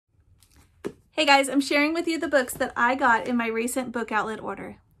Hey guys, I'm sharing with you the books that I got in my recent book outlet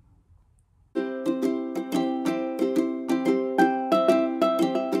order. Hey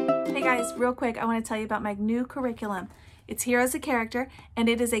guys, real quick, I want to tell you about my new curriculum. It's Hero as a Character, and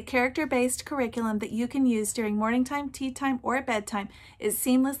it is a character-based curriculum that you can use during morning time, tea time, or at bedtime. It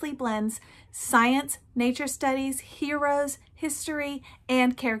seamlessly blends science, nature studies, heroes, history,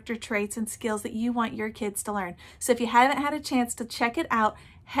 and character traits and skills that you want your kids to learn. So if you haven't had a chance to check it out,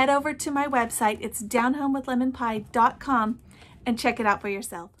 head over to my website. It's downhomewithlemonpie.com and check it out for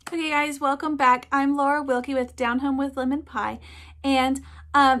yourself. Okay guys, welcome back. I'm Laura Wilkie with Down Home with Lemon Pie, and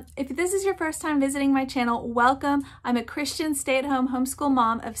if this is your first time visiting my channel, welcome. I'm a Christian stay-at-home homeschool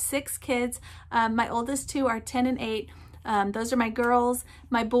mom of 6 kids. My oldest 2 are 10 and 8. Those are my girls.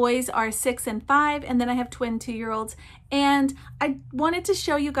 My boys are 6 and 5, and then I have twin 2-year-olds. And I wanted to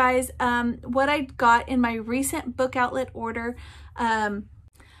show you guys what I got in my recent book outlet order.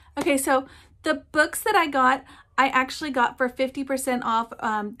 Okay, so the books that I got, I actually got for 50% off,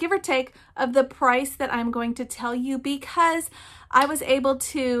 give or take, of the price that I'm going to tell you, because I was able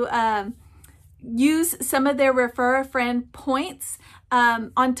to use some of their refer a friend points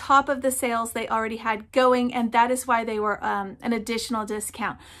on top of the sales they already had going, and that is why they were an additional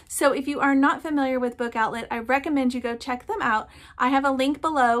discount. So if you are not familiar with Book Outlet, I recommend you go check them out. I have a link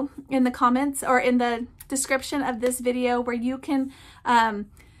below in the comments or in the description of this video where you can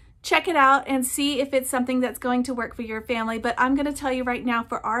check it out and see if it's something that's going to work for your family. But I'm going to tell you right now,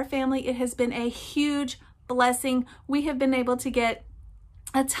 for our family, it has been a huge blessing. We have been able to get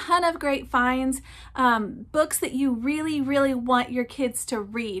a ton of great finds, books that you really want your kids to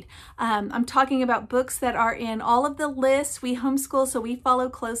read. I'm talking about books that are in all of the lists. We homeschool, so we follow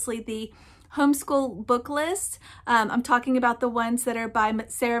closely the homeschool book list. I'm talking about the ones that are by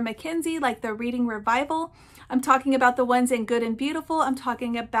Sarah Mackenzie, like the Reading Revival. I'm talking about the ones in Good and Beautiful. I'm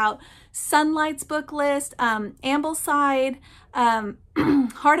talking about Sunlight's book list, Ambleside,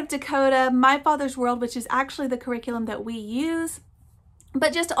 Heart of Dakota, My Father's World, which is actually the curriculum that we use.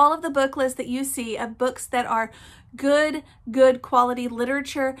 But just all of the book lists that you see of books that are good quality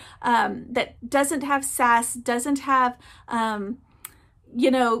literature, that doesn't have sass, doesn't have,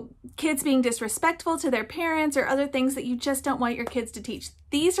 you know, kids being disrespectful to their parents or other things that you just don't want your kids to teach.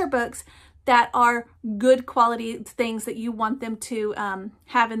 These are books that are good quality things that you want them to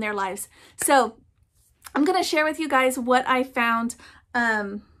have in their lives. So I'm going to share with you guys what I found.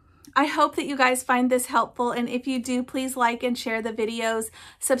 I hope that you guys find this helpful, and if you do, please like and share the videos.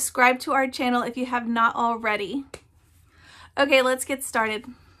 Subscribe to our channel if you have not already. Okay, let's get started.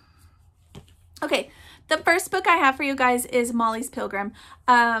 Okay, the first book I have for you guys is Molly's Pilgrim.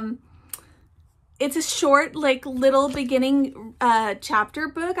 It's a short, like, little beginning chapter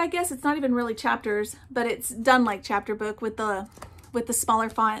book, I guess. It's not even really chapters, but it's done like chapter book with the smaller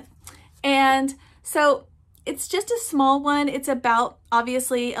font. And so it's just a small one. It's about,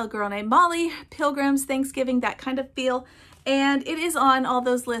 obviously, a girl named Molly, pilgrims, Thanksgiving, that kind of feel. And it is on all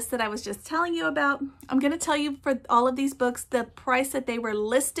those lists that I was just telling you about. I'm going to tell you for all of these books the price that they were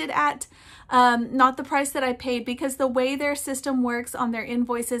listed at, not the price that I paid, because the way their system works on their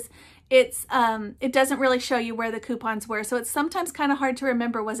invoices, it doesn't really show you where the coupons were. So it's sometimes kind of hard to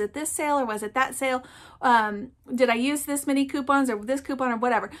remember, was it this sale or was it that sale? Did I use this many coupons or this coupon or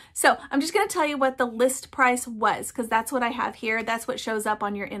whatever? So I'm just going to tell you what the list price was, because that's what I have here. That's what shows up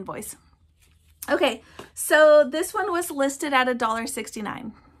on your invoice. Okay, so this one was listed at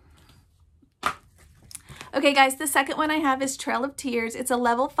 $1.69. Okay guys, the second one I have is Trail of Tears. It's a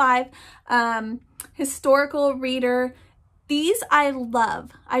level 5 historical reader. These I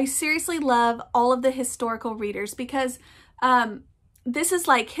love. I seriously love all of the historical readers, because this is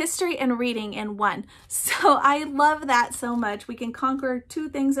like history and reading in one. So I love that so much. We can conquer 2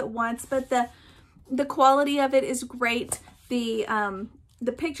 things at once, but the quality of it is great.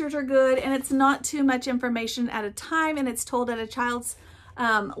 The pictures are good, and it's not too much information at a time, and it's told at a child's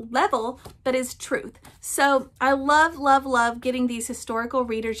level, but is truth. So I love getting these historical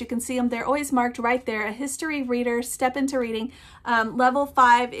readers. You can see them. They're always marked right there. A history reader, step into reading. Level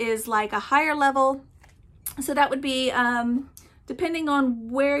 5 is like a higher level. So that would be, depending on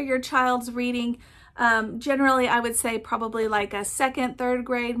where your child's reading, generally I would say probably like a 2nd, 3rd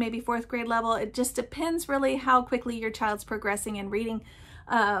grade, maybe 4th grade level. It just depends really how quickly your child's progressing in reading,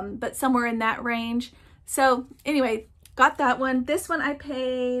 but somewhere in that range. So anyway, got that one. This one I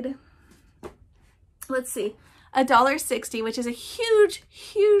paid, let's see, $1.60, which is a huge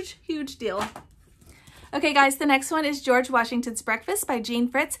deal. Okay, guys, the next one is George Washington's Breakfast by Jean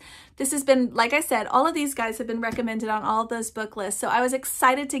Fritz. This has been, like I said, all of these guys have been recommended on all of those book lists. So I was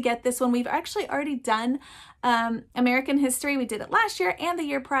excited to get this one. We've actually already done American history. We did it last year and the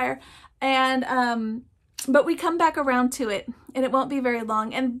year prior. And but we come back around to it, and it won't be very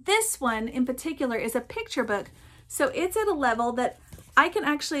long. And this one in particular is a picture book. So it's at a level that I can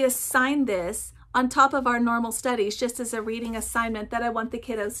actually assign this on top of our normal studies, just as a reading assignment that I want the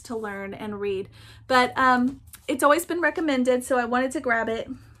kiddos to learn and read. But it's always been recommended, so I wanted to grab it.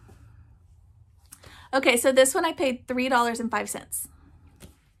 Okay, so this one I paid $3.05.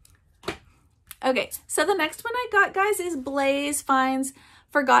 Okay, so the next one I got, guys, is Blaze Finds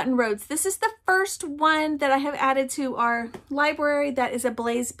Forgotten Roads. This is the first one that I have added to our library that is a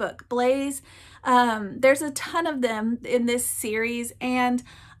Blaze book. Blaze, there's a ton of them in this series, and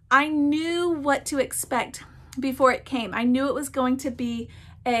I knew what to expect before it came. I knew it was going to be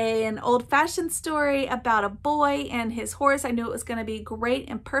an old-fashioned story about a boy and his horse. I knew it was going to be great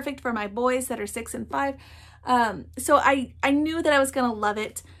and perfect for my boys that are 6 and 5. So I knew that I was going to love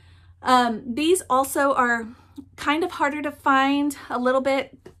it. These also are kind of harder to find a little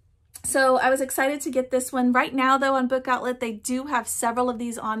bit. So I was excited to get this one. Right now, though, on Book Outlet, they do have several of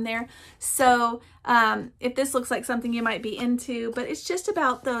these on there. So if this looks like something you might be into, but it's just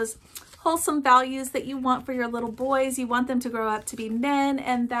about those wholesome values that you want for your little boys. You want them to grow up to be men,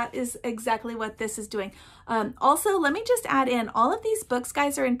 and that is exactly what this is doing. Also, let me just add in, all of these books,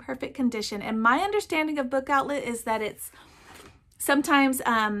 guys, are in perfect condition. And my understanding of Book Outlet is that it's sometimes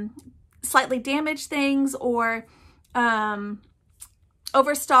slightly damaged things or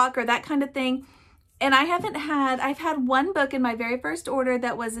overstock or that kind of thing. And I've had one book in my very first order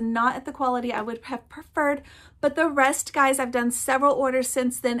that was not at the quality I would have preferred, but the rest, guys, I've done several orders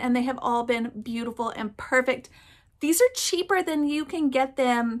since then, and they have all been beautiful and perfect. These are cheaper than you can get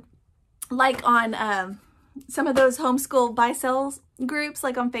them, like on some of those homeschool buy sells groups,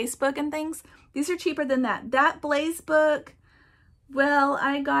 like on Facebook and things. These are cheaper than that. That Blaze book, well,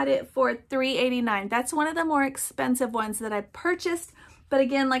 I got it for $3.89. That's one of the more expensive ones that I purchased. But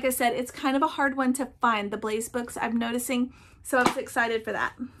again, like I said, it's kind of a hard one to find, the Blaze books, I'm noticing. So I was excited for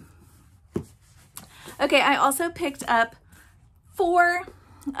that. Okay, I also picked up 4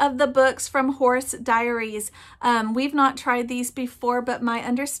 of the books from Horse Diaries. We've not tried these before, but my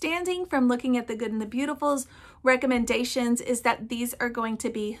understanding from looking at the Good and the Beautiful's recommendations is that these are going to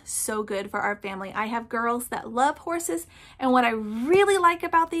be so good for our family. I have girls that love horses, and what I really like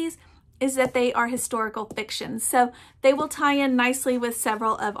about these is that they are historical fiction. So they will tie in nicely with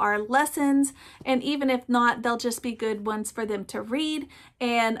several of our lessons, and even if not, they'll just be good ones for them to read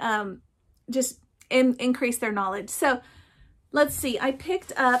and just increase their knowledge. So let's see, I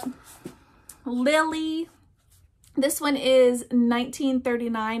picked up Lily. This one is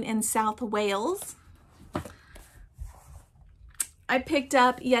 1939 in South Wales. I picked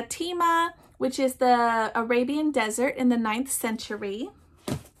up Yatimah, which is the Arabian desert in the 9th century.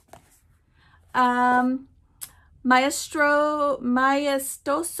 Maestoso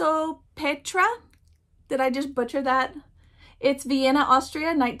Petra. Did I just butcher that? It's Vienna,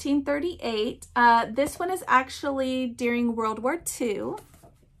 Austria, 1938. This one is actually during World War II.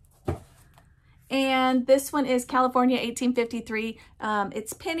 And this one is California, 1853.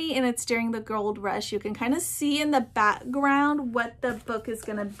 It's Pene, and it's during the gold rush. You can kind of see in the background what the book is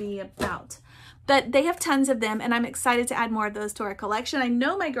going to be about. But they have tons of them, and I'm excited to add more of those to our collection. I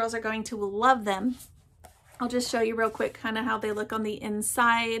know my girls are going to love them. I'll just show you real quick kind of how they look on the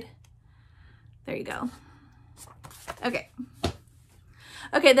inside. There you go. Okay.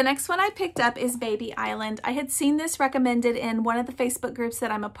 Okay, the next one I picked up is Baby Island. I had seen this recommended in one of the Facebook groups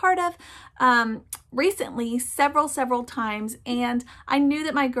that I'm a part of recently, several times, and I knew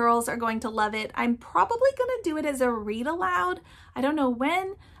that my girls are going to love it. I'm probably going to do it as a read aloud. I don't know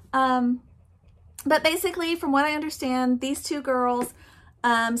when, but basically, from what I understand, these 2 girls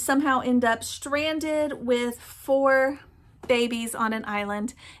somehow end up stranded with 4 babies on an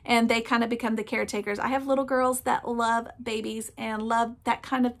island, and they kind of become the caretakers. I have little girls that love babies and love that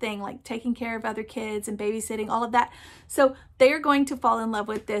kind of thing, like taking care of other kids and babysitting, all of that. So they are going to fall in love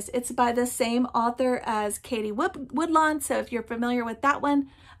with this. It's by the same author as Katie Woodlawn, so if you're familiar with that one.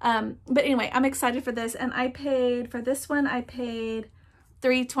 But anyway, I'm excited for this, and I paid, for this one, I paid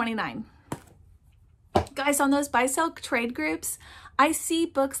 $3.29. Guys, on those buy-sell trade groups, I see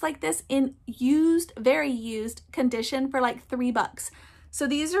books like this in used, very used condition for like $3. So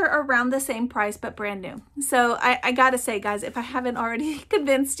these are around the same price, but brand new. So I gotta say, guys, if I haven't already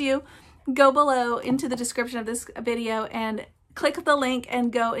convinced you, go below into the description of this video and click the link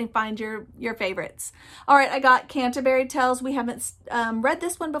and go and find your favorites. All right, I got Canterbury Tales. We haven't read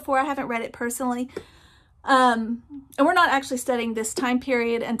this one before. I haven't read it personally, And we're not actually studying this time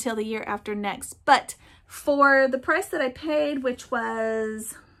period until the year after next. But for the price that I paid, which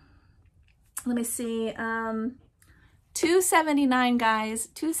was, let me see, $2.79, guys,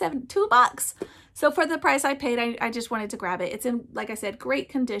 $2. So for the price I paid, I just wanted to grab it. It's in, like I said, great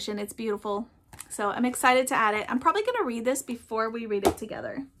condition. It's beautiful. So I'm excited to add it. I'm probably going to read this before we read it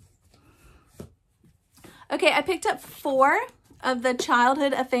together. Okay, I picked up 4 of the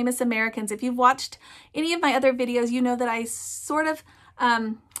Childhood of Famous Americans. If you've watched any of my other videos, you know that I sort of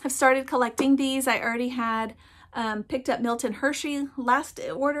have started collecting these. I already had picked up Milton Hershey last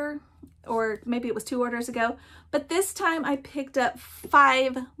order, or maybe it was 2 orders ago. But this time I picked up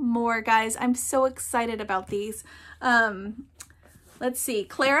 5 more, guys. I'm so excited about these. Let's see.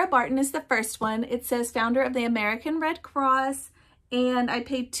 Clara Barton is the first one. It says founder of the American Red Cross. And I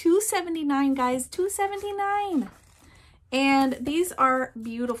paid $2.79, guys. $2.79. And these are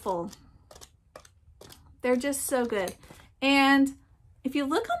beautiful. They're just so good. And if you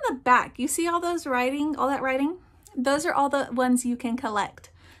look on the back, you see all those writing, all that writing? Those are all the ones you can collect.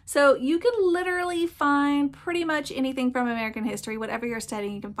 So you can literally find pretty much anything from American history, whatever you're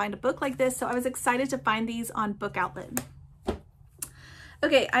studying, you can find a book like this. So I was excited to find these on Book Outlet.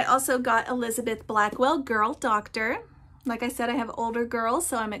 Okay, I also got Elizabeth Blackwell, Girl Doctor. Like I said, I have older girls,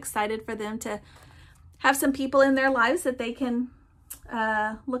 so I'm excited for them to have some people in their lives that they can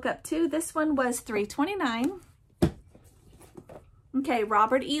look up to. This one was $3.29. Okay,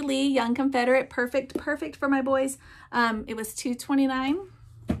 Robert E. Lee, Young Confederate, perfect for my boys. It was $2.29.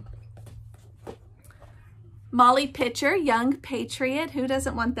 Molly Pitcher, Young Patriot. Who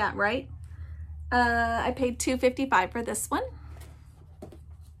doesn't want that, right? I paid $2.55 for this one.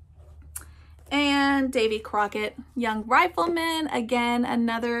 And Davy Crockett, Young Rifleman. Again,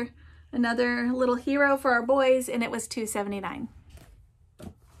 another little hero for our boys, and it was $2.79.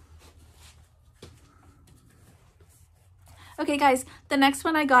 Okay, guys, the next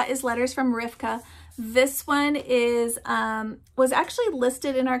one I got is Letters from Rifka. This one is was actually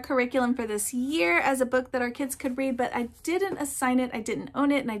listed in our curriculum for this year as a book that our kids could read, but I didn't assign it, I didn't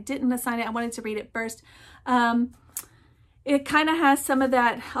own it, and I didn't assign it. I wanted to read it first. It kind of has some of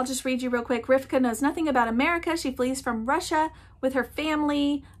that. I'll just read you real quick. Rifka knows nothing about America. She flees from Russia with her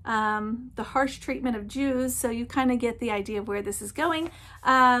family, the harsh treatment of Jews. So you kind of get the idea of where this is going.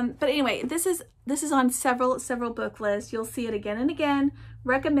 But anyway, this is on several book lists. You'll see it again and again.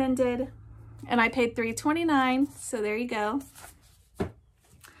 Recommended. And I paid $3.29. So there you go.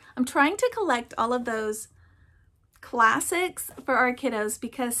 I'm trying to collect all of those classics for our kiddos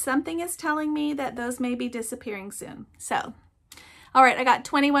because something is telling me that those may be disappearing soon. So, all right, I got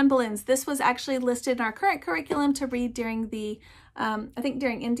 21 balloons. This was actually listed in our current curriculum to read during the, I think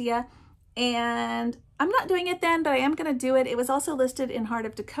during India. And I'm not doing it then, but I am going to do it. It was also listed in Heart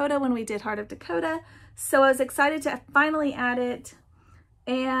of Dakota when we did Heart of Dakota. So I was excited to finally add it.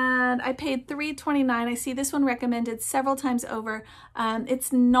 And I paid $3.29. I see this one recommended several times over.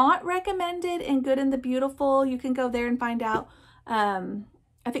 It's not recommended in Good and the Beautiful. You can go there and find out.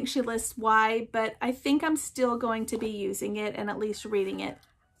 I think she lists why, but I think I'm still going to be using it and at least reading it.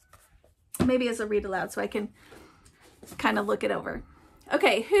 Maybe as a read aloud so I can kind of look it over.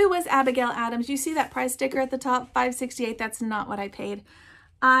 Okay, who was Abigail Adams? You see that price sticker at the top, $5.68. That's not what I paid.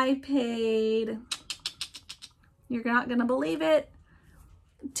 I paid, you're not going to believe it,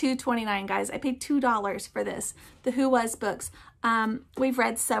 $2.29, guys. I paid $2 for this, the Who Was books. We've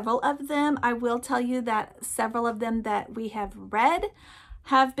read several of them. I will tell you that several of them that we have read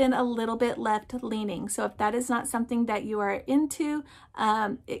have been a little bit left leaning. So if that is not something that you are into,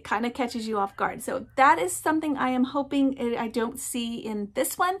 it kind of catches you off guard. So that is something I am hoping I don't see in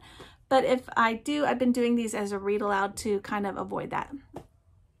this one. But if I do, I've been doing these as a read aloud to kind of avoid that.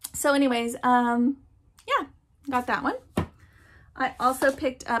 So anyways, yeah, got that one. I also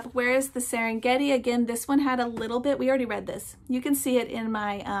picked up Where is the Serengeti? Again, this one had a little bit, we already read this. You can see it in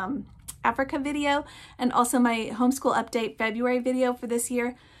my Africa video and also my homeschool update February video for this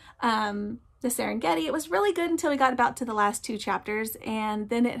year. The Serengeti, it was really good until we got about to the last 2 chapters, and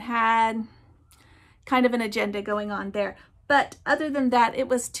then it had kind of an agenda going on there. But other than that, it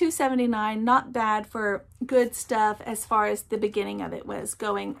was $2.79, not bad for good stuff as far as the beginning of it was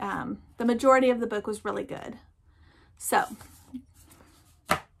going. The majority of the book was really good. So,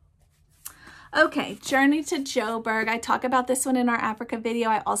 okay, Journey to Joburg. I talk about this one in our Africa video.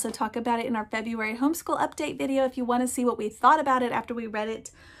 I also talk about it in our February homeschool update video if you want to see what we thought about it after we read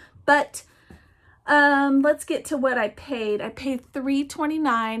it. But let's get to what I paid. I paid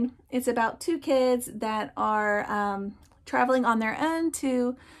 $3.29. It's about 2 kids that are traveling on their own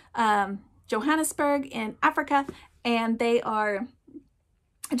to Johannesburg in Africa, and they are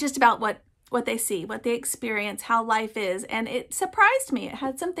just about what what they see, what they experience, how life is. And it surprised me. It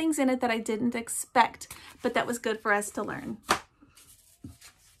had some things in it that I didn't expect, but that was good for us to learn.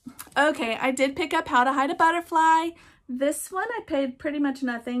 Okay, I did pick up How to Hide a Butterfly. This one I paid pretty much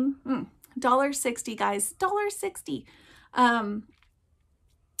nothing. $1.60, guys, $1.60.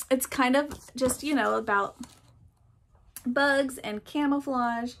 It's kind of just, you know, about bugs and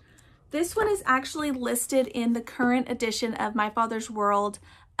camouflage. This one is actually listed in the current edition of My Father's World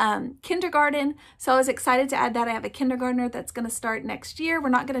kindergarten. So I was excited to add that. I have a kindergartner that's going to start next year. We're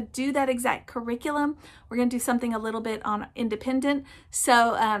not going to do that exact curriculum. We're going to do something a little bit on independent.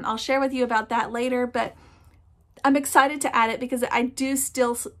 So I'll share with you about that later, but I'm excited to add it because I do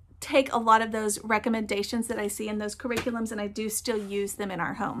still take a lot of those recommendations that I see in those curriculums, and I do still use them in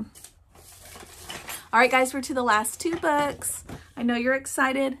our home. All right, guys, we're to the last two books. I know you're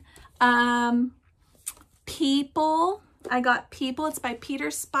excited. People. I got People. It's by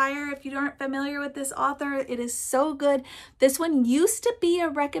Peter Spire. If you aren't familiar with this author, it is so good. This one used to be a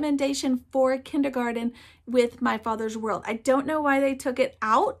recommendation for kindergarten with My Father's World. I don't know why they took it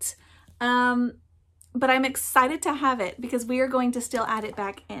out, but I'm excited to have it because we are going to still add it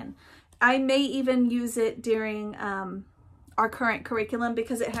back in. I may even use it during our current curriculum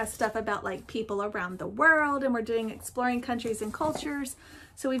because it has stuff about like people around the world, and we're doing exploring countries and cultures.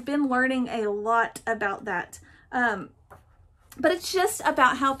 So we've been learning a lot about that. But it's just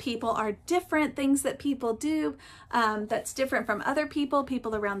about how people are different, things that people do that's different from other people,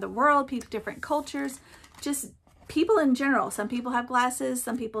 people around the world, people, different cultures, just people in general. Some people have glasses,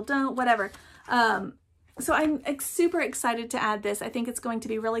 some people don't, whatever. So I'm super excited to add this. I think it's going to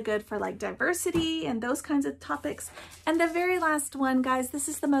be really good for like diversity and those kinds of topics. And the very last one, guys, this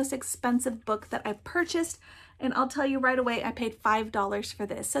is the most expensive book that I purchased. And I'll tell you right away, I paid $5 for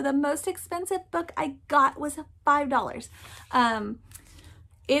this. So the most expensive book I got was $5.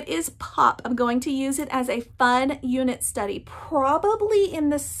 It is Pop. I'm going to use it as a fun unit study, probably in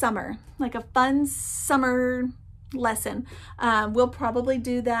the summer, like a fun summer lesson. We'll probably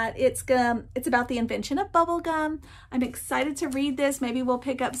do that. It's about the invention of bubble gum. I'm excited to read this. Maybe we'll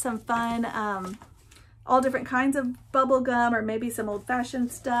pick up some fun, all different kinds of bubble gum, or maybe some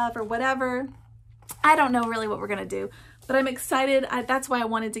old-fashioned stuff or whatever. I don't know really what we're gonna do, but I'm excited. That's why I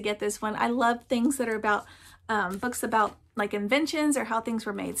wanted to get this one. I love things that are about books about like inventions or how things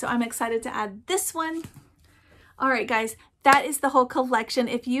were made. So I'm excited to add this one. All right, guys, that is the whole collection.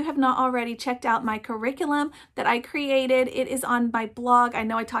 If you have not already checked out my curriculum that I created, it is on my blog. I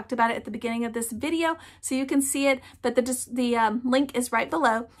know I talked about it at the beginning of this video, so you can see it, but the link is right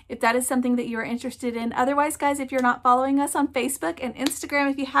below if that is something that you're interested in. Otherwise, guys, if you're not following us on Facebook and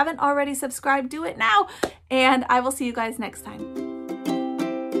Instagram, if you haven't already subscribed, do it now, and I will see you guys next time.